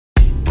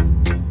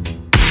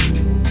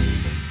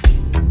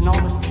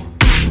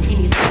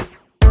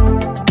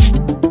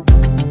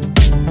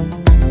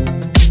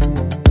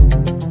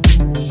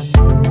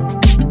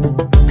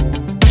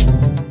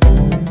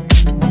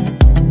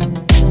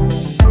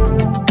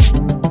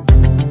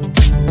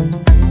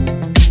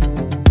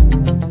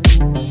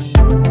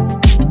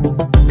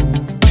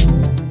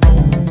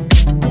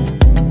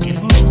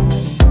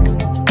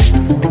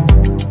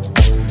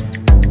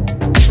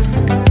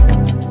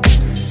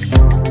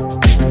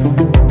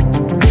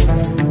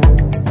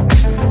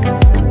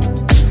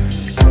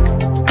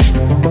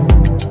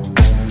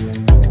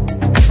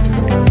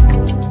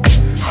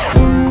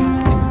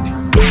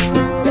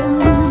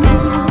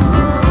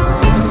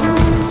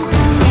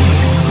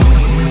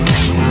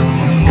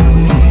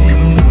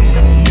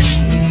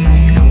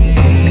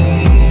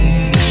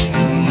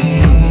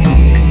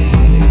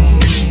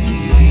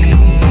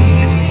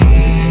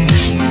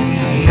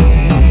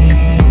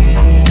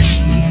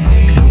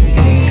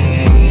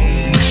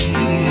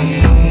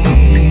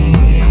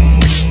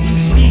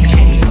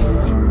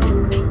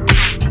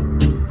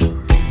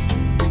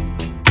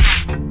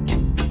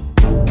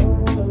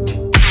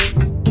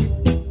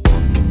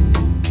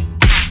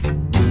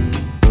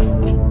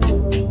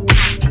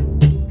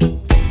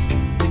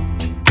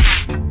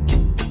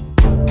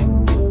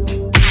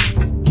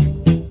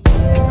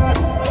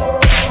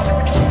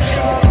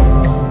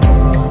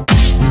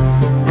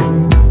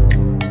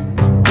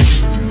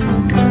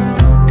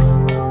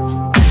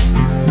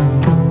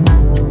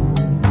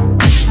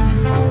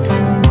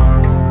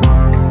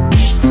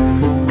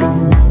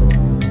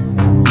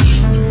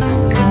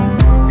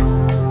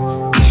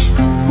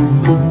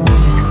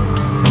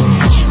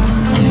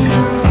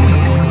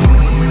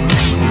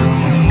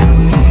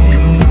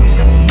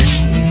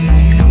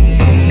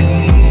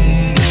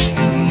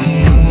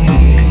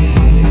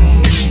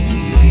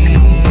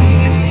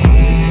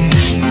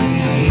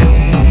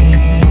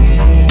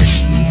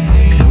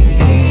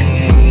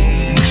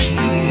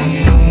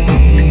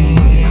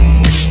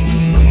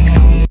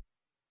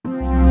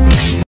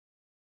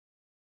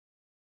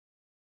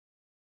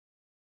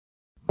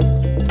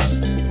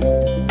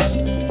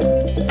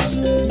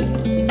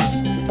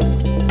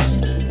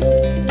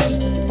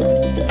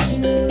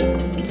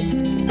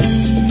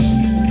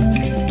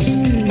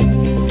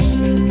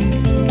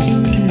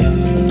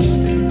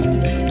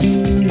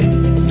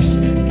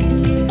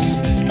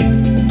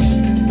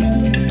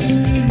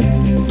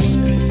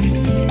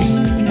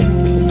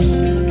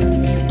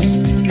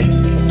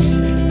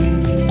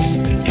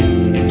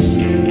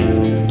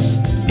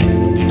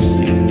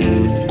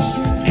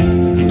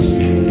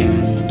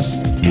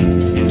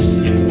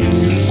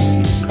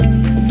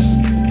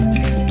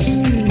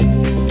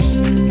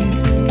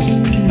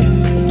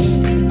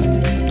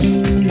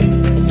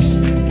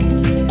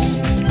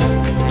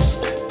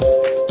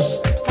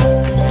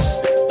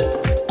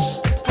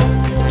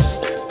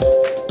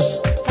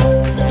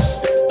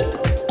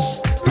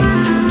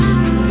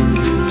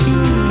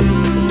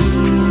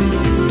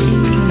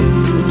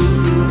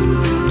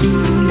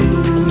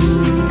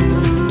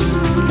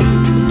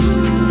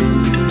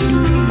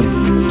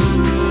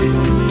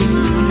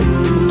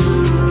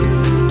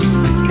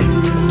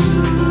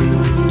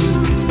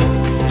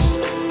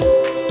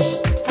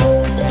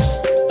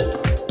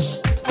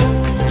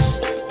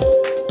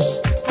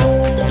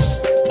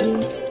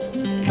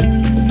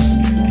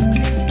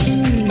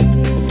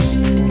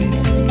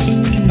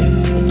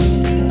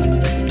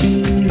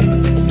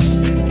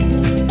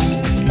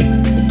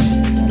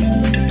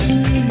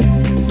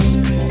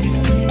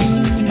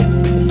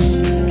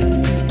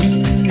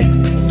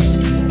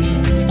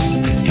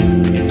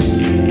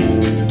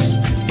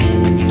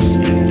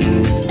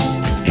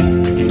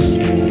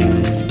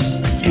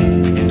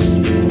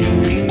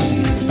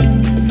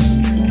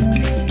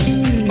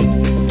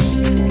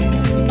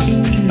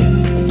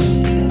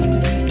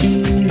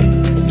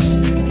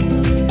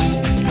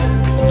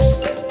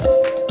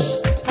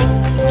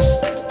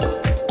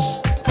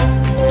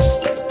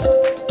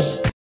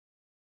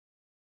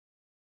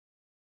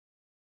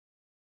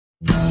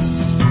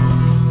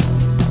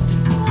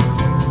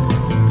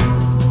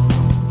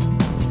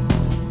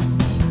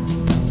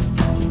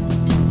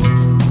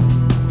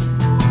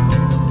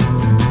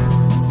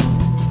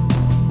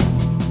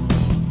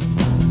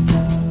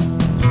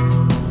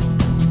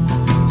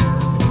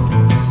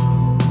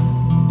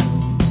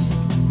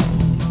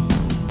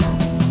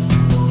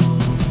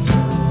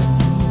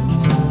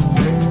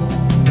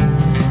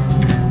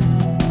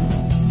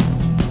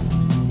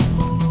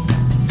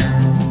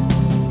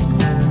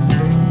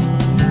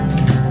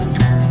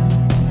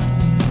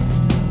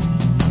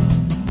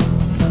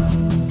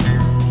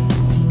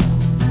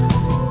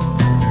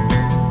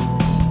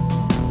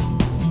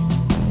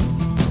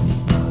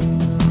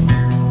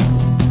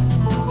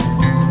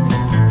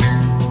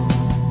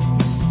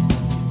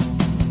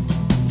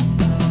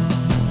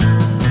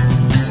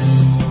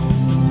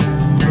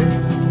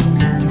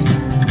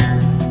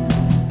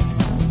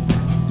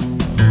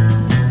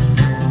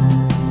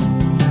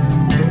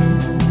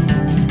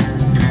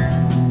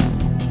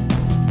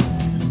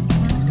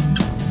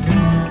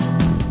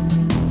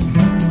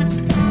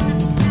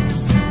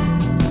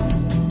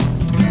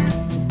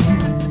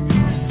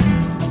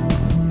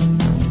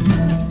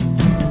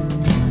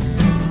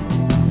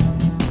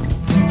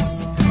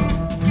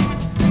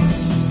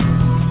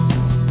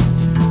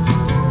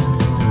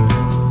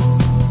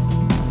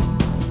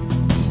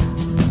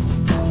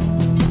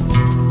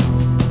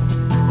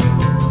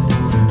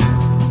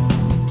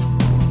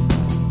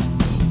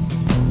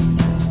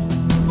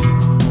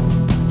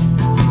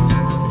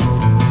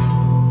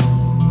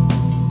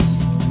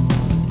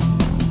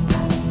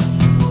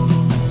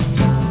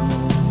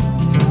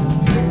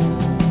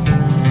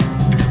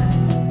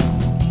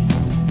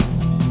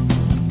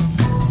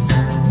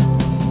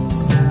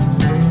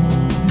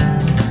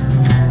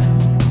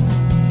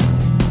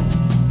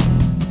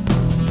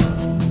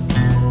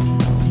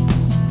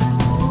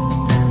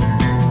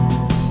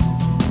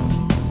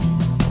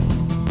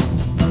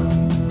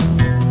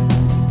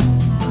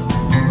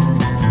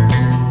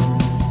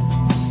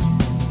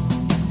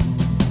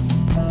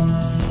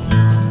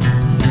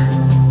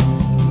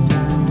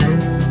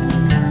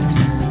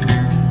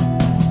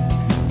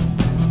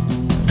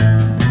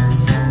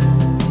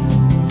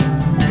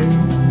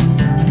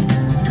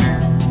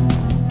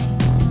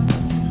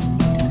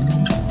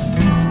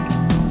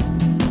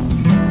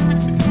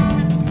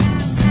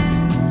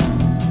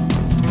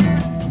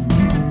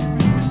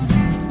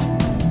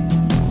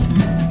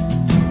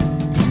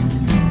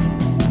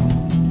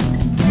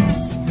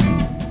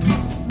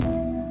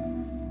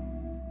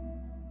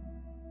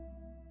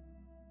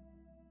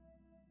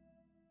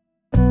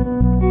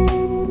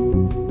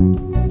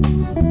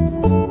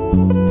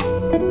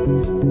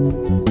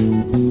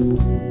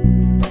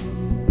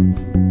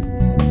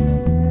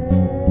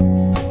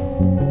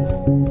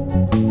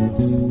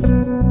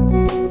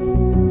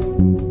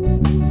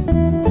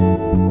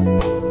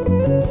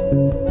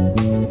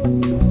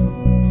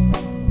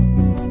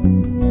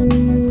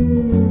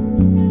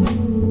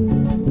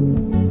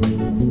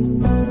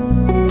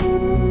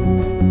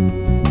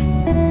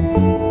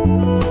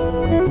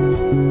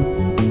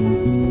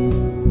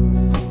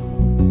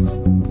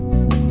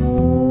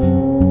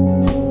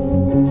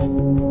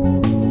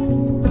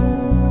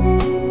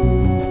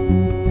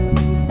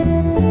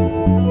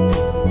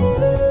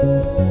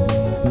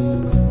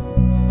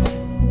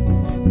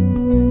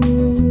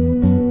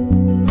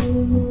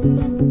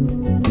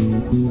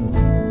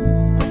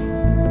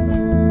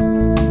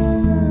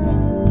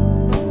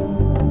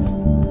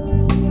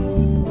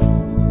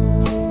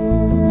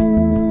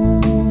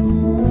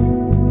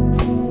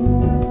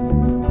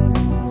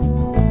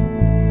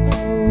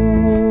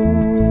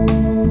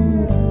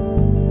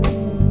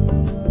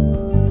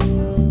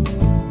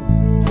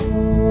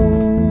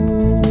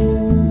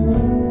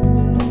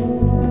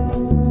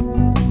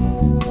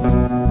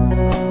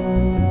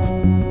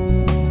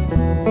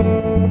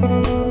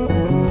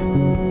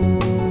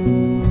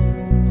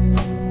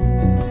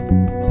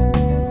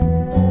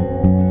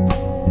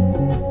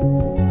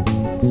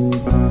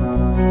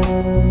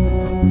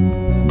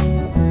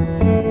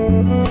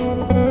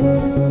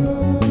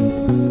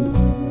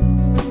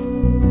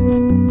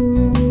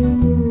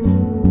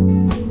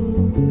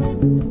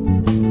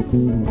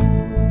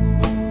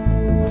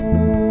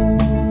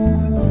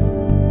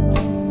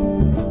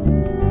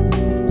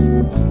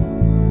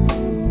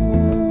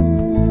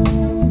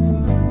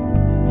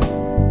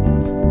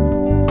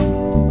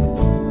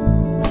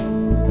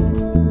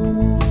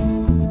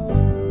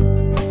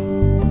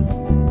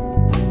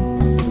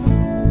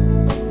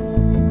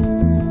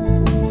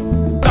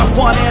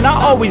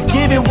always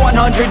giving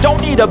 100. Don't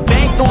need a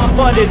bank, no I'm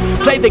funded.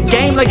 Play the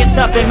game like it's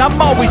nothing. I'm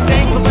always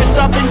thankful for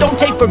something. Don't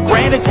take for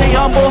granted, stay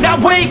humble. Now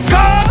wake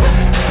up,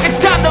 it's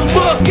time to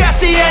look at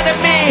the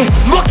enemy.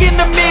 Look in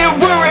the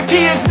mirror if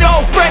he is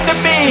no friend to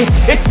me.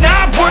 It's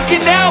not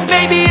working out,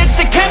 maybe it's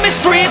the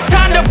chemistry. It's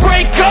time to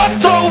break up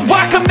so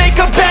I can make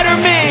a better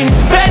me.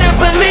 Better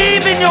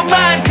believe in your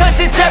mind, cause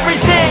it's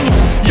everything.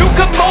 You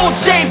can mold,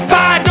 shape,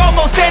 find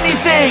almost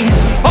anything.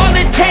 All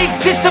it takes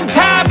is some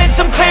time and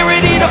some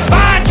clarity to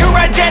find your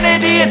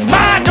identity. It's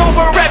mind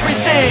over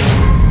everything.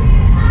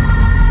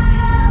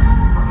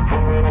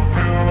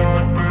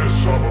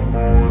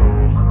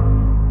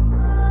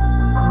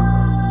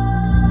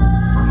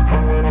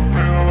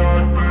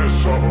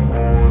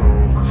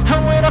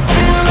 And when I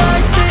feel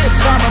like this,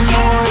 I'm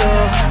immortal.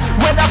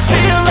 When I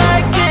feel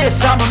like this,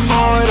 I'm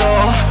immortal.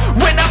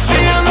 When I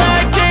feel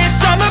like this,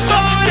 I'm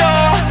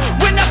immortal.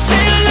 When I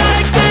feel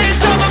like this,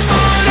 I'm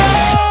immortal.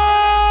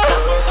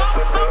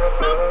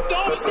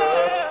 Don't be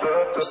scared.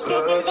 Just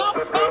give me up.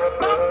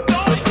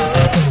 Don't be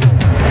scared.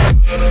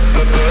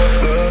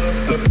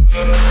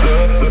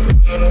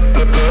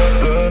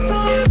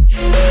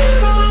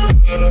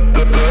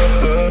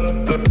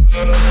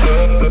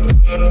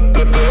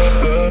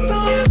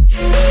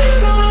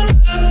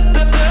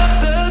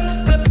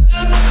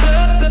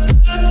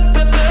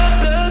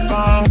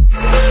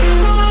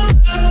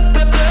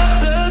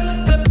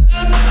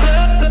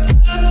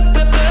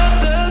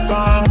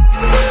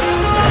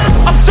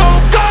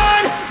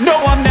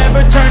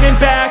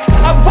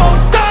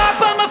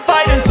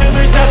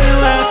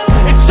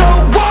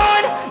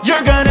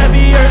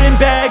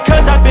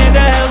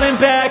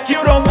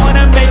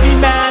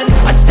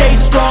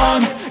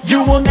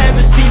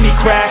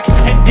 Crack.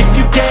 And if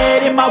you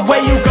get in my way,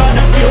 you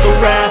gonna feel the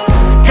wrath.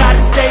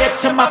 Gotta say it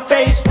to my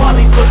face while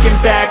he's looking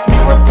back.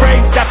 Mirror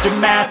breaks after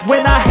math.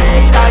 When I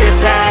hate, I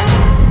attack.